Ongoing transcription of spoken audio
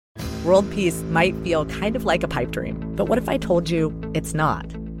World peace might feel kind of like a pipe dream, but what if I told you it's not?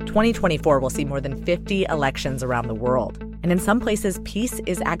 2024 will see more than 50 elections around the world, and in some places, peace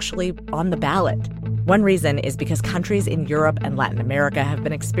is actually on the ballot. One reason is because countries in Europe and Latin America have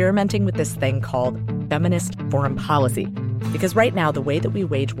been experimenting with this thing called feminist foreign policy. Because right now, the way that we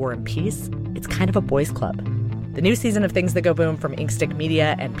wage war and peace, it's kind of a boys' club. The new season of Things That Go Boom from Inkstick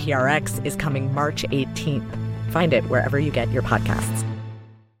Media and PRX is coming March 18th. Find it wherever you get your podcasts.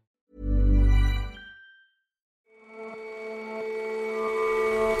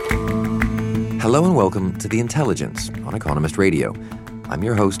 Hello and welcome to The Intelligence on Economist Radio. I'm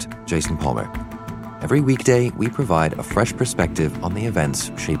your host, Jason Palmer. Every weekday, we provide a fresh perspective on the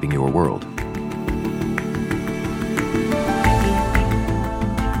events shaping your world.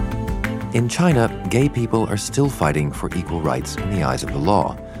 In China, gay people are still fighting for equal rights in the eyes of the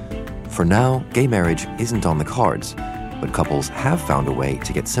law. For now, gay marriage isn't on the cards, but couples have found a way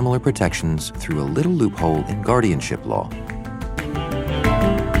to get similar protections through a little loophole in guardianship law.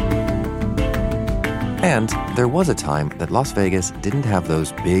 And there was a time that Las Vegas didn't have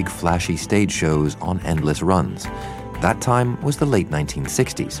those big, flashy stage shows on endless runs. That time was the late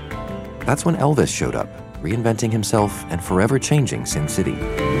 1960s. That's when Elvis showed up, reinventing himself and forever changing Sin City.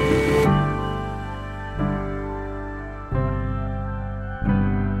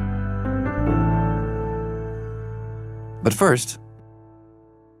 But first,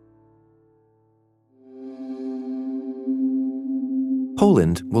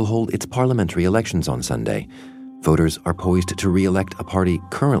 Poland will hold its parliamentary elections on Sunday. Voters are poised to re-elect a party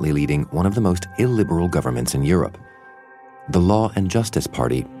currently leading one of the most illiberal governments in Europe. The Law and Justice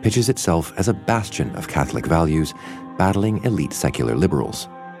Party pitches itself as a bastion of Catholic values, battling elite secular liberals.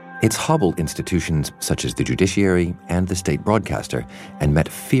 It's hobbled institutions such as the judiciary and the state broadcaster and met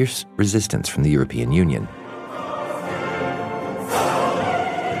fierce resistance from the European Union.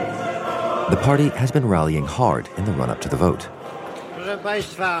 The party has been rallying hard in the run-up to the vote.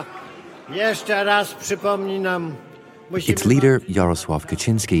 Its leader, Jarosław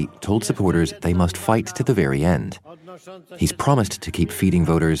Kaczynski, told supporters they must fight to the very end. He's promised to keep feeding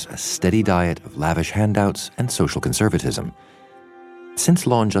voters a steady diet of lavish handouts and social conservatism. Since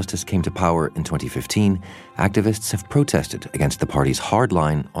Law and Justice came to power in 2015, activists have protested against the party's hard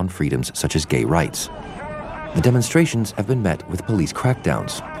line on freedoms such as gay rights. The demonstrations have been met with police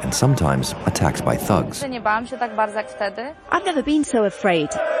crackdowns and sometimes attacks by thugs. I've never been so afraid.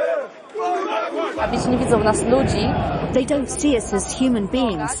 They don't see us as human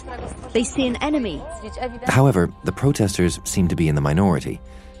beings. They see an enemy. However, the protesters seem to be in the minority.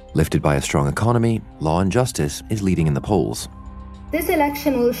 Lifted by a strong economy, Law and Justice is leading in the polls. This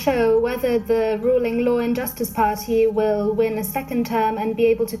election will show whether the ruling Law and Justice Party will win a second term and be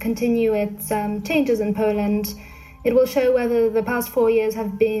able to continue its changes in Poland. It will show whether the past 4 years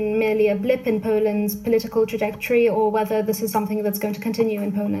have been merely a blip in Poland's political trajectory or whether this is something that's going to continue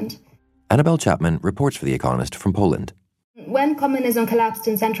in Poland. Annabelle Chapman reports for The Economist from Poland. When communism collapsed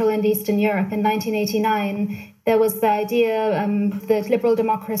in Central and Eastern Europe in 1989, there was the idea that liberal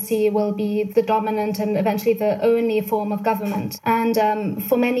democracy will be the dominant and eventually the only form of government. And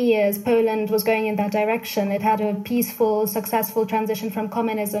for many years, Poland was going in that direction. It had a peaceful, successful transition from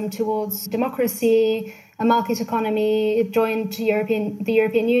communism towards democracy, a market economy. It joined the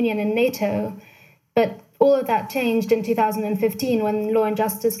European Union and NATO. But all of that changed in 2015 when Law and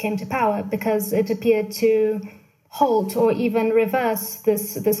Justice came to power because it appeared to halt or even reverse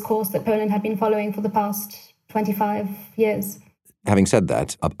this course that Poland had been following for the past 25 years. Having said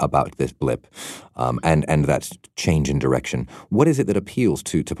that about this blip and that change in direction, what is it that appeals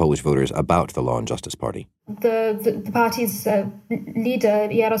to Polish voters about the Law and Justice Party? The party's leader,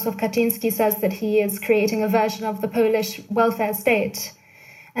 Jarosław Kaczynski, says that he is creating a version of the Polish welfare state.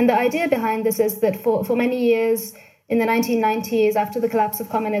 And the idea behind this is that for many years in the 1990s, after the collapse of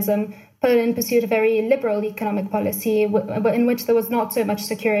communism, Poland pursued a very liberal economic policy in which there was not so much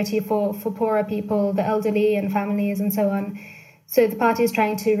security for poorer people, the elderly and families and so on. So the party is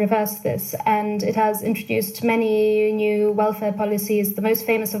trying to reverse this, and it has introduced many new welfare policies. The most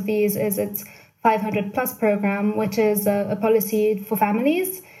famous of these is its 500 Plus program, which is a policy for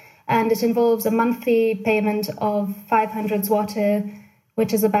families, and it involves a monthly payment of 500 zloty,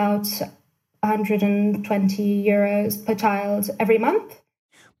 which is about 120 euros per child every month.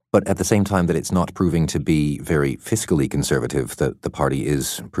 But at the same time that it's not proving to be very fiscally conservative, the party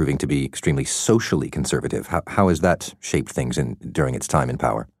is proving to be extremely socially conservative. How has that shaped things during its time in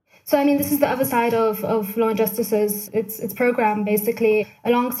power? So, I mean, this is the other side of Law and Justice's its program, basically,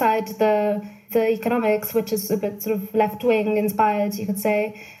 alongside the economics, which is a bit sort of left-wing inspired, you could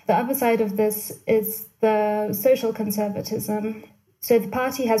say. The other side of this is the social conservatism. So the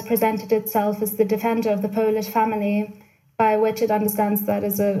party has presented itself as the defender of the Polish family, by which it understands that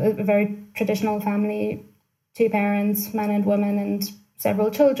as a very traditional family, 2 parents, man and woman, and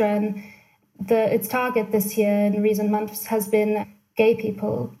several children. Its target this year in recent months has been gay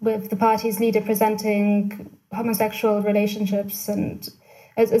people, with the party's leader presenting homosexual relationships and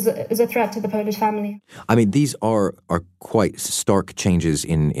as a threat to the Polish family. I mean, these are quite stark changes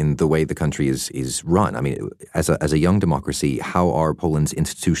in the way the country is run. I mean, as a young democracy, how are Poland's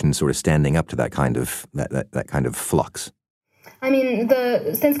institutions sort of standing up to that kind of that kind of flux? I mean,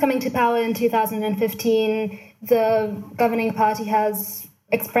 since coming to power in 2015, the governing party has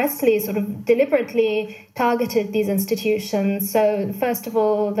expressly, sort of deliberately targeted these institutions. So first of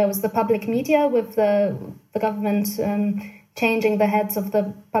all, there was the public media with the government changing the heads of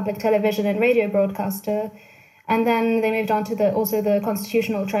the public television and radio broadcaster. And then they moved on to also the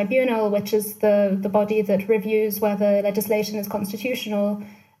Constitutional Tribunal, which is the body that reviews whether legislation is constitutional.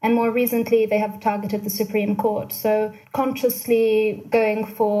 And more recently, they have targeted the Supreme Court. So consciously going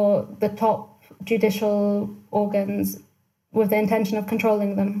for the top judicial organs with the intention of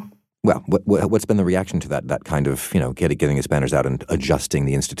controlling them. Well, what's been the reaction to that kind of, getting his banners out and adjusting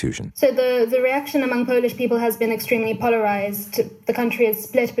the institution? So the reaction among Polish people has been extremely polarized. The country is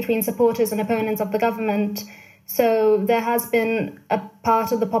split between supporters and opponents of the government. So there has been a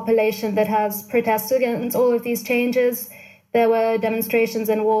part of the population that has protested against all of these changes. There were demonstrations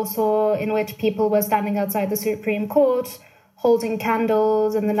in Warsaw in which people were standing outside the Supreme Court, holding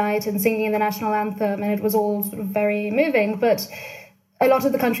candles in the night and singing the national anthem, and it was all sort of very moving. But a lot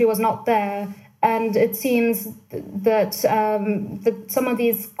of the country was not there, and it seems that some of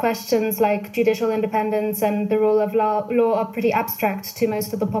these questions like judicial independence and the rule of law are pretty abstract to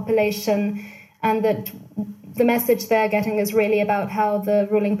most of the population, and that the message they're getting is really about how the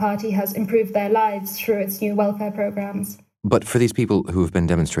ruling party has improved their lives through its new welfare programs. But for these people who have been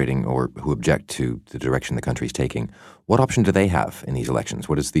demonstrating or who object to the direction the country's taking, what option do they have in these elections?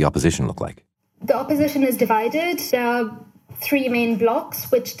 What does the opposition look like? The opposition is divided. There are 3 main blocs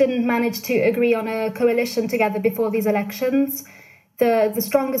which didn't manage to agree on a coalition together before these elections. The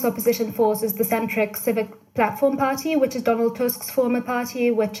strongest opposition force is the centric Civic Platform Party, which is Donald Tusk's former party,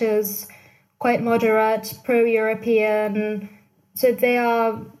 which is quite moderate, pro-European. So they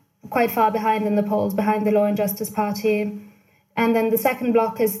are quite far behind in the polls, behind the Law and Justice Party. And then the second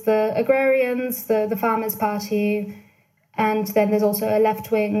bloc is the Agrarians, the Farmers' Party, and then there's also a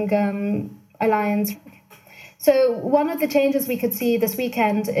left-wing alliance. So one of the changes we could see this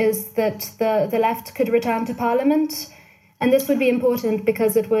weekend is that the left could return to parliament. And this would be important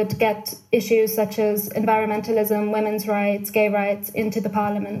because it would get issues such as environmentalism, women's rights, gay rights into the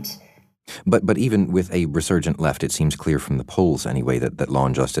parliament. But even with a resurgent left, it seems clear from the polls anyway that Law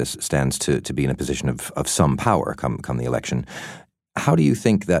and Justice stands to be in a position of some power come the election. How do you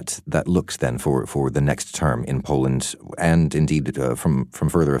think that looks then for the next term in Poland and indeed from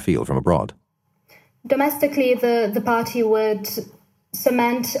further afield, from abroad? Domestically, the party would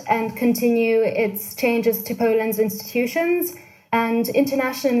cement and continue its changes to Poland's institutions. And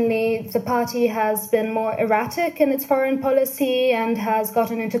internationally, the party has been more erratic in its foreign policy and has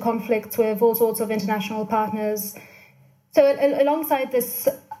gotten into conflicts with all sorts of international partners. So alongside this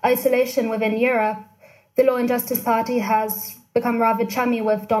isolation within Europe, the Law and Justice Party has become rather chummy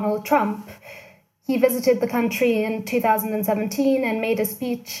with Donald Trump. He visited the country in 2017 and made a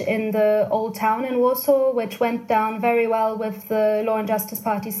speech in the Old Town in Warsaw, which went down very well with the Law and Justice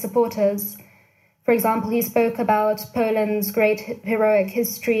Party's supporters. For example, he spoke about Poland's great heroic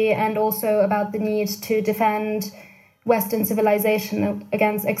history and also about the need to defend Western civilization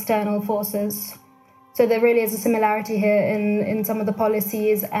against external forces. So there really is a similarity here in some of the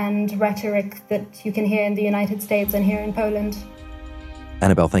policies and rhetoric that you can hear in the United States and here in Poland.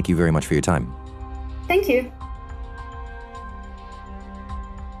 Annabelle, thank you very much for your time. Thank you.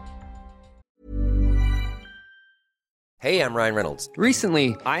 Hey, I'm Ryan Reynolds.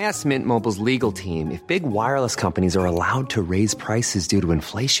 Recently, I asked Mint Mobile's legal team if big wireless companies are allowed to raise prices due to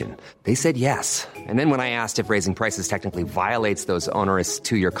inflation. They said yes. And then when I asked if raising prices technically violates those onerous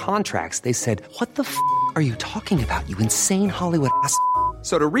 2-year contracts, they said, "What the f*** are you talking about, you insane Hollywood ass?"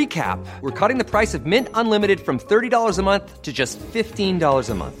 So to recap, we're cutting the price of Mint Unlimited from $30 a month to just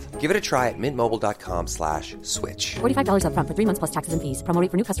 $15 a month. Give it a try at mintmobile.com/switch. $45 up front for 3 months plus taxes and fees. Promo rate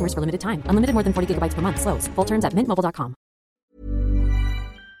for new customers for limited time. Unlimited more than 40 gigabytes per month. Slows full terms at mintmobile.com.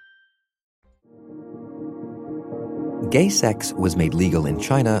 Gay sex was made legal in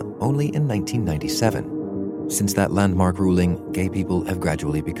China only in 1997. Since that landmark ruling, gay people have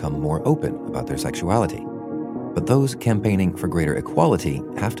gradually become more open about their sexuality. But those campaigning for greater equality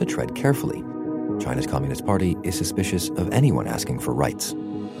have to tread carefully. China's Communist Party is suspicious of anyone asking for rights.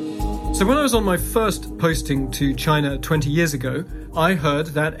 So when I was on my first posting to China 20 years ago, I heard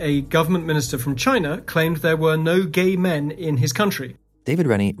that a government minister from China claimed there were no gay men in his country. David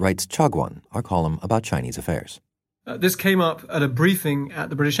Rennie writes Chagwan, our column about Chinese affairs. This came up at a briefing at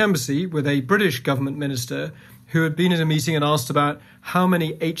the British Embassy with a British government minister who had been at a meeting and asked about how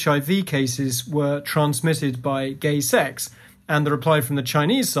many HIV cases were transmitted by gay sex. And the reply from the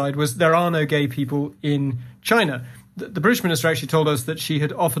Chinese side was, there are no gay people in China. The British minister actually told us that she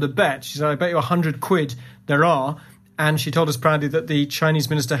had offered a bet. She said, I bet you 100 quid there are. And she told us proudly that the Chinese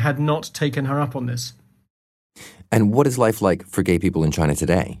minister had not taken her up on this. And what is life like for gay people in China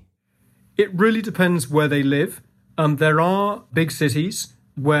today? It really depends where they live. There are big cities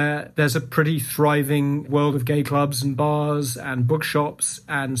where there's a pretty thriving world of gay clubs and bars and bookshops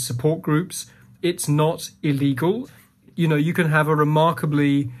and support groups. It's not illegal. You know, you can have a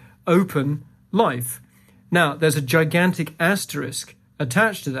remarkably open life. Now, there's a gigantic asterisk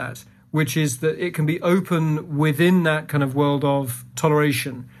attached to that, which is that it can be open within that kind of world of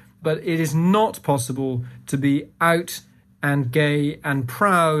toleration. But it is not possible to be out and gay and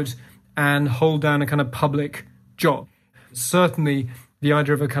proud and hold down a kind of public job. Certainly, the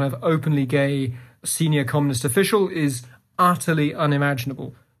idea of a kind of openly gay senior communist official is utterly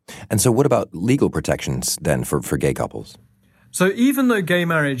unimaginable. And so what about legal protections then for gay couples? So even though gay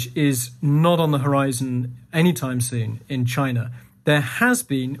marriage is not on the horizon anytime soon in China, there has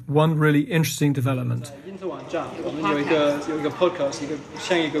been one really interesting development. So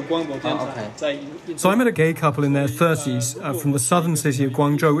I met a gay couple in their 30s from the southern city of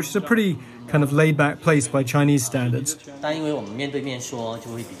Guangzhou, which is a pretty kind of laid-back place by Chinese standards.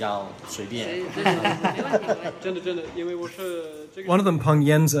 One of them, Peng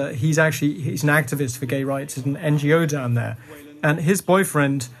Yanze, he's an activist for gay rights at an NGO down there. And his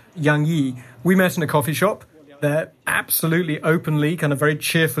boyfriend, Yang Yi, we met in a coffee shop. They're absolutely openly, kind of very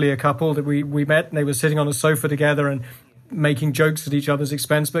cheerfully a couple that we met, and they were sitting on a sofa together and making jokes at each other's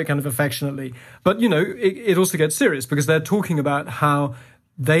expense, but kind of affectionately. But, you know, it also gets serious because they're talking about how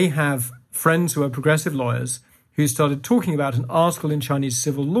they have friends who are progressive lawyers who started talking about an article in Chinese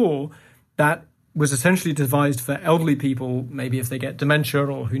civil law that was essentially devised for elderly people, maybe if they get dementia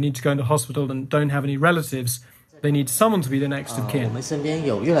or who need to go into hospital and don't have any relatives. They need someone to be the next of kin.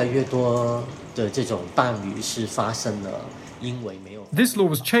 This law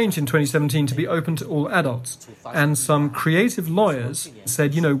was changed in 2017 to be open to all adults. And some creative lawyers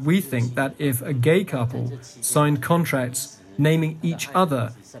said, you know, we think that if a gay couple signed contracts naming each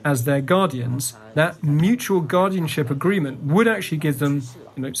other as their guardians, that mutual guardianship agreement would actually give them,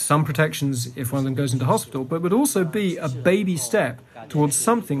 you know, some protections if one of them goes into hospital, but would also be a baby step towards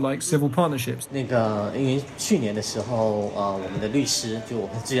something like civil partnerships. So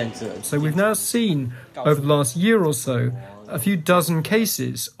we've now seen, over the last year or so, a few dozen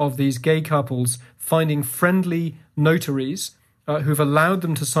cases of these gay couples finding friendly notaries who've allowed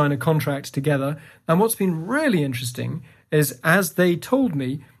them to sign a contract together. And what's been really interesting is, as they told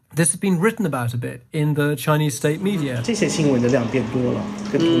me, this has been written about a bit in the Chinese state media.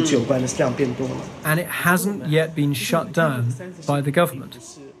 And it hasn't yet been shut down by the government.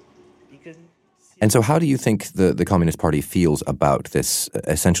 And so how do you think the Communist Party feels about this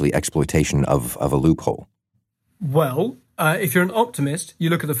essentially exploitation of a loophole? Well, if you're an optimist, you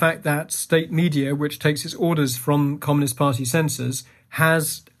look at the fact that state media, which takes its orders from Communist Party censors,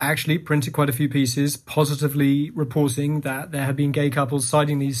 has actually printed quite a few pieces positively reporting that there have been gay couples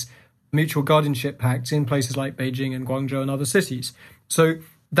signing these mutual guardianship pacts in places like Beijing and Guangzhou and other cities. So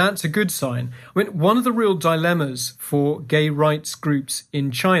that's a good sign. I mean, one of the real dilemmas for gay rights groups in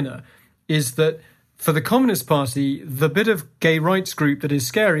China is that for the Communist Party, the bit of gay rights group that is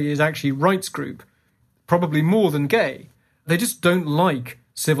scary is actually rights group, probably more than gay. They just don't like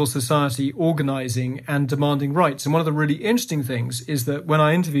civil society organising and demanding rights. And one of the really interesting things is that when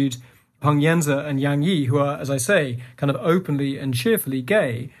I interviewed Peng Yanze and Yang Yi, who are, as I say, kind of openly and cheerfully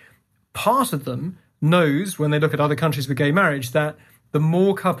gay, part of them knows, when they look at other countries with gay marriage, that the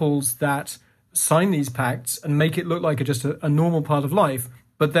more couples that sign these pacts and make it look like just a normal part of life,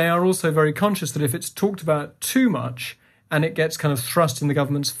 but they are also very conscious that if it's talked about too much and it gets kind of thrust in the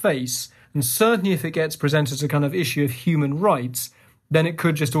government's face, and certainly if it gets presented as a kind of issue of human rights, then it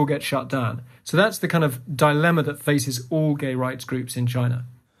could just all get shut down. So that's the kind of dilemma that faces all gay rights groups in China.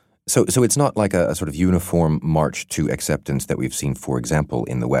 So it's not like a sort of uniform march to acceptance that we've seen, for example,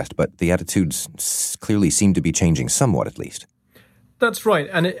 in the West, but the attitudes clearly seem to be changing somewhat, at least. That's right.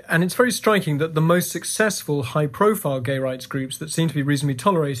 And it's very striking that the most successful high-profile gay rights groups that seem to be reasonably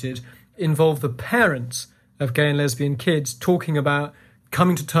tolerated involve the parents of gay and lesbian kids talking about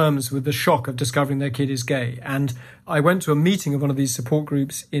coming to terms with the shock of discovering their kid is gay. And I went to a meeting of one of these support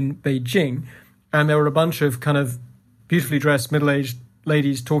groups in Beijing, and there were a bunch of kind of beautifully dressed middle-aged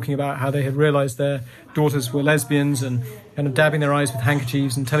ladies talking about how they had realized their daughters were lesbians and kind of dabbing their eyes with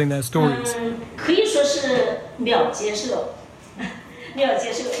handkerchiefs and telling their stories.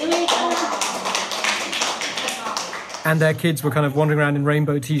 And their kids were kind of wandering around in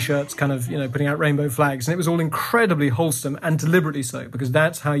rainbow T-shirts, kind of, putting out rainbow flags. And it was all incredibly wholesome, and deliberately so, because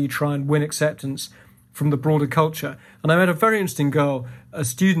that's how you try and win acceptance from the broader culture. And I met a very interesting girl, a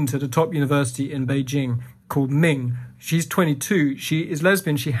student at a top university in Beijing called Ming. She's 22. She is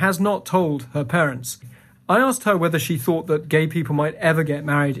lesbian. She has not told her parents. I asked her whether she thought that gay people might ever get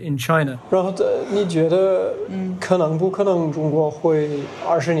married in China. And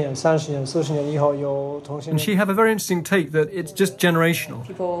she had a very interesting take that it's just generational.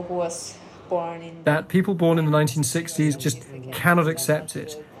 People who was born in... That people born in the 1960s just cannot accept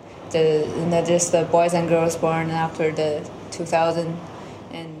it. Just the boys and girls born after the 2000.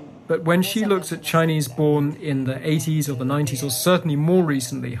 But when she looks at Chinese born in the 80s or the 90s, or certainly more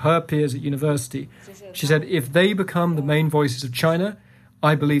recently, her peers at university, she said, if they become the main voices of China,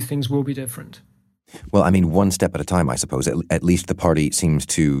 I believe things will be different. Well, I mean, one step at a time, I suppose. At least the party seems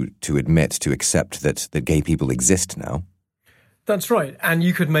to admit, to accept that gay people exist now. That's right. And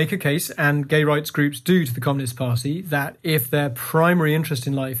you could make a case, and gay rights groups do to the Communist Party, that if their primary interest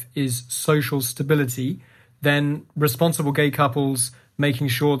in life is social stability, then responsible gay couples making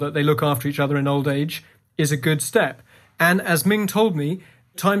sure that they look after each other in old age is a good step. And as Ming told me,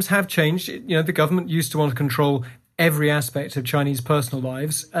 times have changed. The government used to want to control every aspect of Chinese personal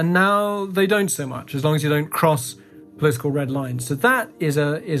lives, and now they don't so much, as long as you don't cross political red lines. So that is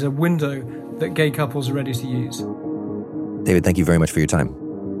a window that gay couples are ready to use. David, thank you very much for your time.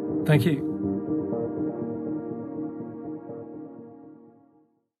 Thank you.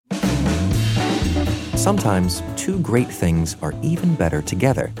 Sometimes two great things are even better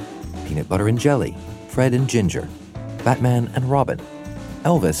together. Peanut butter and jelly, Fred and Ginger, Batman and Robin,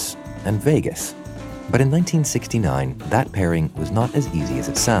 Elvis and Vegas. But in 1969, that pairing was not as easy as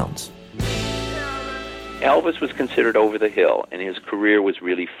it sounds. Elvis was considered over the hill, and his career was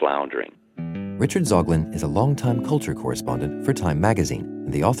really floundering. Richard Zoglin is a longtime culture correspondent for Time magazine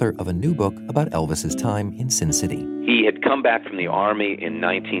and the author of a new book about Elvis's time in Sin City. He had come back from the Army in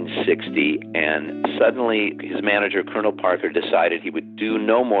 1960, and suddenly his manager, Colonel Parker, decided he would do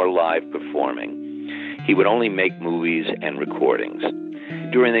no more live performing. He would only make movies and recordings.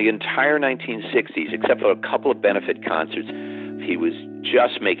 During the entire 1960s, except for a couple of benefit concerts, he was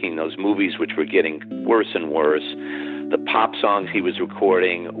just making those movies which were getting worse and worse. The pop songs he was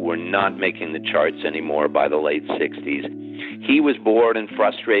recording were not making the charts anymore by the late 60s. He was bored and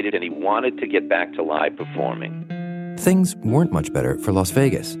frustrated, and he wanted to get back to live performing. Things weren't much better for Las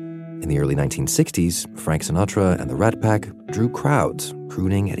Vegas. In the early 1960s, Frank Sinatra and the Rat Pack drew crowds,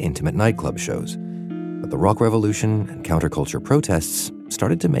 crooning at intimate nightclub shows. But the rock revolution and counterculture protests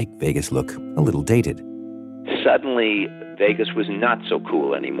started to make Vegas look a little dated. Suddenly, Vegas was not so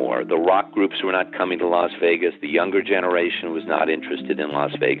cool anymore. The rock groups were not coming to Las Vegas. The younger generation was not interested in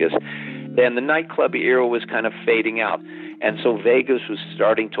Las Vegas. Then the nightclub era was kind of fading out. And so Vegas was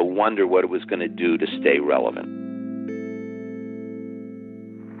starting to wonder what it was going to do to stay relevant.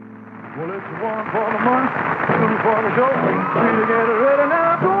 Well, it's one for the month, two for the show. We get ready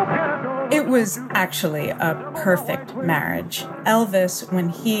now, go. It was actually a perfect marriage. Elvis, when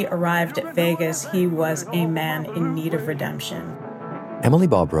he arrived at Vegas, he was a man in need of redemption. Emily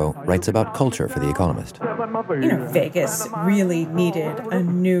Bobrow writes about culture for The Economist. Vegas really needed a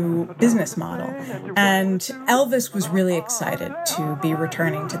new business model. And Elvis was really excited to be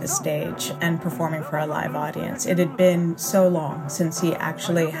returning to the stage and performing for a live audience. It had been so long since he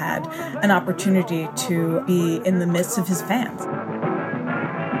actually had an opportunity to be in the midst of his fans.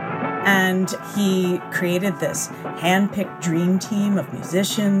 And he created this hand-picked dream team of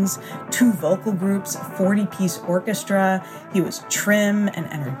musicians, 2 vocal groups, a 40-piece orchestra. He was trim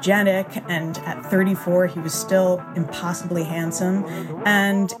and energetic, and at 34, he was still impossibly handsome.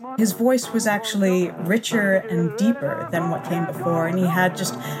 And his voice was actually richer and deeper than what came before, and he had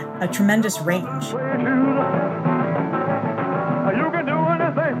just a tremendous range.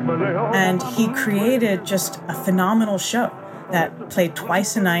 And he created just a phenomenal show that played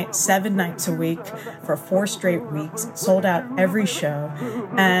twice a night, 7 nights a week for 4 straight weeks, sold out every show,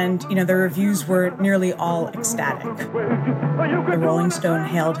 and, the reviews were nearly all ecstatic. The Rolling Stone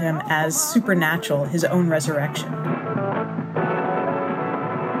hailed him as supernatural, his own resurrection.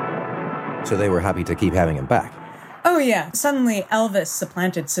 So they were happy to keep having him back. Oh, yeah. Suddenly, Elvis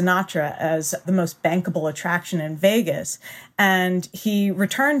supplanted Sinatra as the most bankable attraction in Vegas. And he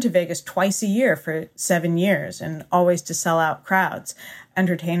returned to Vegas twice a year for 7 years, and always to sell out crowds.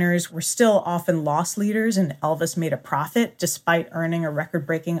 Entertainers were still often loss leaders, and Elvis made a profit despite earning a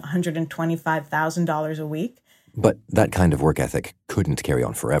record-breaking $125,000 a week. But that kind of work ethic couldn't carry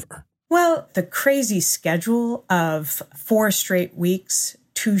on forever. Well, the crazy schedule of 4 straight weeks,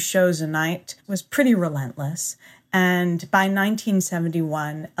 2 shows a night, was pretty relentless. And by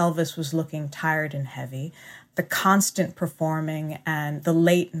 1971, Elvis was looking tired and heavy. The constant performing and the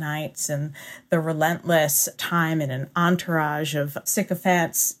late nights and the relentless time in an entourage of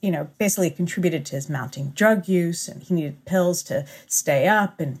sycophants, basically contributed to his mounting drug use, and he needed pills to stay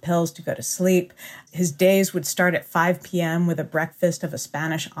up and pills to go to sleep. His days would start at 5 p.m. with a breakfast of a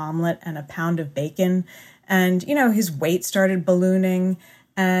Spanish omelet and a pound of bacon. And, his weight started ballooning,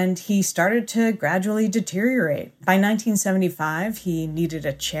 and he started to gradually deteriorate. By 1975, he needed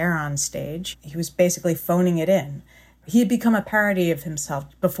a chair on stage. He was basically phoning it in. He had become a parody of himself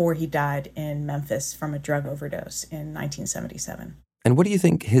before he died in Memphis from a drug overdose in 1977. And what do you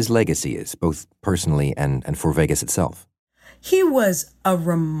think his legacy is, both personally and for Vegas itself? He was a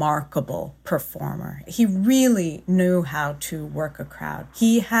remarkable performer. He really knew how to work a crowd.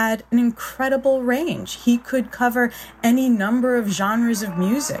 He had an incredible range. He could cover any number of genres of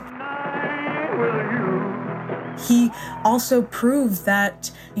music. He also proved that,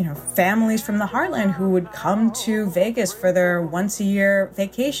 families from the heartland who would come to Vegas for their once-a-year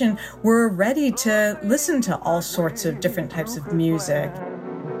vacation were ready to listen to all sorts of different types of music.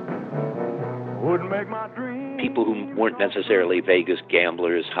 People who weren't necessarily Vegas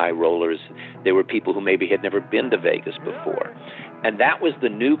gamblers, high rollers, they were people who maybe had never been to Vegas before. And that was the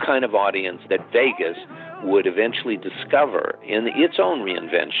new kind of audience that Vegas would eventually discover in its own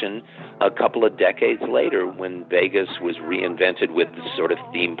reinvention a couple of decades later, when Vegas was reinvented with the sort of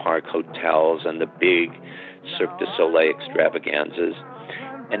theme park hotels and the big Cirque du Soleil extravaganzas.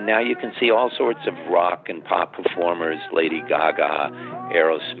 And now you can see all sorts of rock and pop performers, Lady Gaga,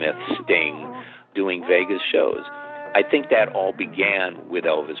 Aerosmith, Sting, doing Vegas shows. I think that all began with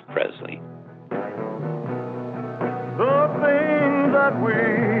Elvis Presley. The things that we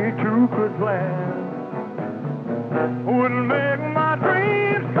two could plan would make my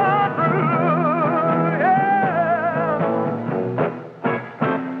dreams come true, yeah.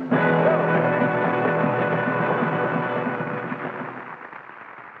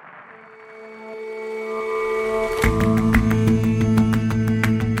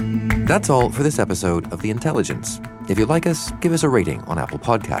 That's all for this episode of The Intelligence. If you like us, give us a rating on Apple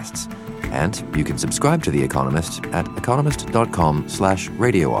Podcasts. And you can subscribe to The Economist at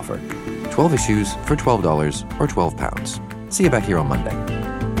economist.com/radio offer. 12 issues for $12 or £12. See you back here on Monday.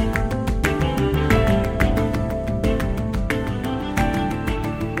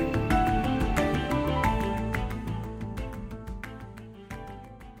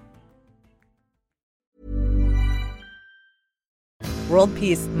 World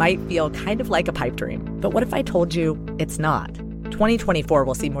peace might feel kind of like a pipe dream, but what if I told you it's not? 2024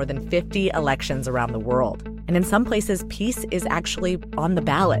 will see more than 50 elections around the world, and in some places, peace is actually on the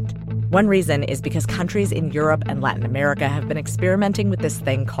ballot. One reason is because countries in Europe and Latin America have been experimenting with this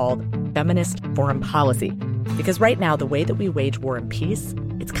thing called feminist foreign policy. Because right now, the way that we wage war and peace,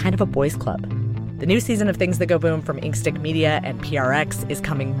 it's kind of a boys' club. The new season of Things That Go Boom from Inkstick Media and PRX is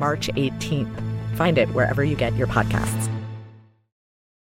coming March 18th. Find it wherever you get your podcasts.